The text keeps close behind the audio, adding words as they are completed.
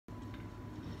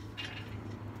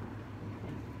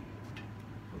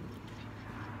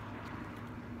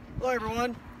Hello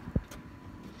everyone,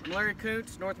 I'm Larry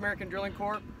Koontz, North American Drilling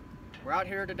Corp. We're out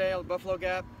here today on Buffalo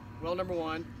Gap, well number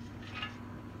 1.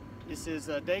 This is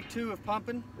day 2 of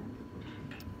pumping.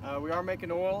 We are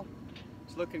making oil,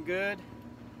 it's looking good.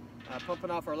 Pumping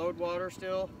off our load water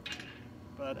still,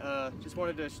 but just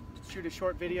wanted to shoot a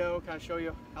short video, kind of show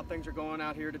you how things are going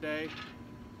out here today.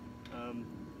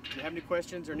 If you have any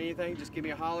questions or anything, just give me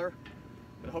a holler.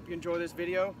 But I hope you enjoy this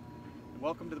video. And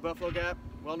welcome to the Buffalo Gap,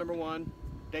 well number 1,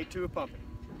 day 2 of pumping.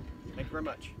 Thank you very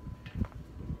much.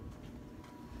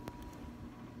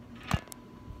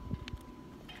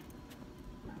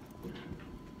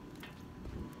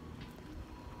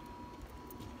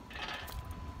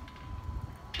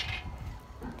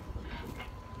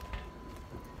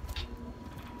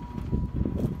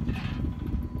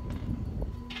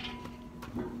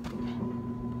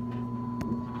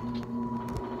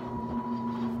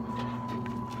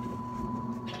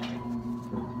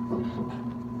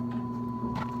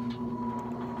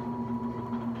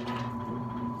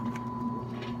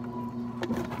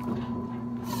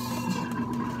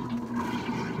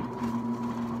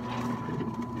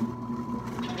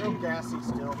 Real gassy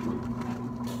still.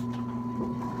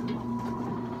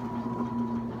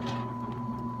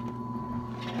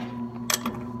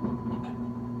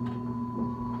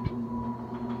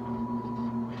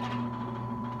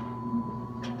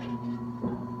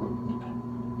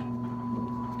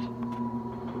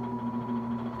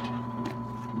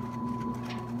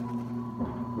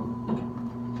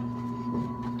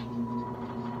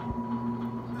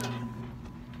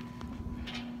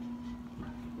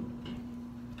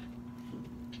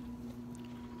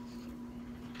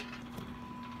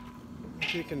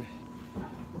 You can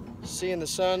see in the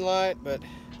sunlight, but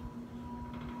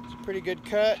it's a pretty good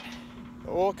cut,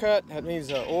 oil cut. That means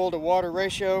the oil to water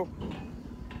ratio,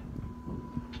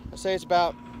 I say it's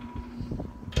about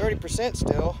 30%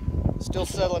 still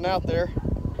settling out there.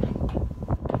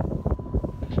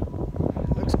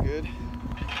 Looks good.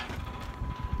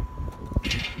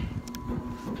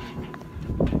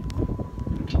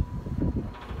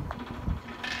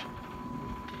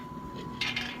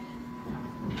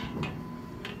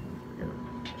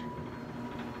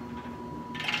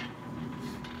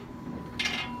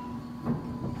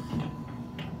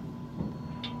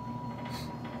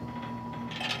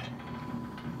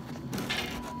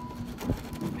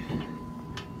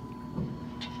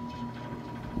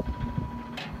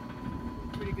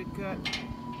 Good cut.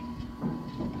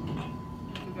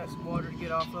 Still got some water to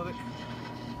get off of it.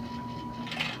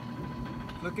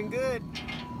 Looking good.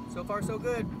 So far so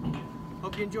good.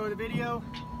 Hope you enjoy the video.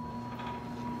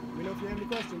 Let me know if you have any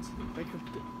questions. Thank you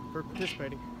for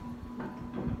participating.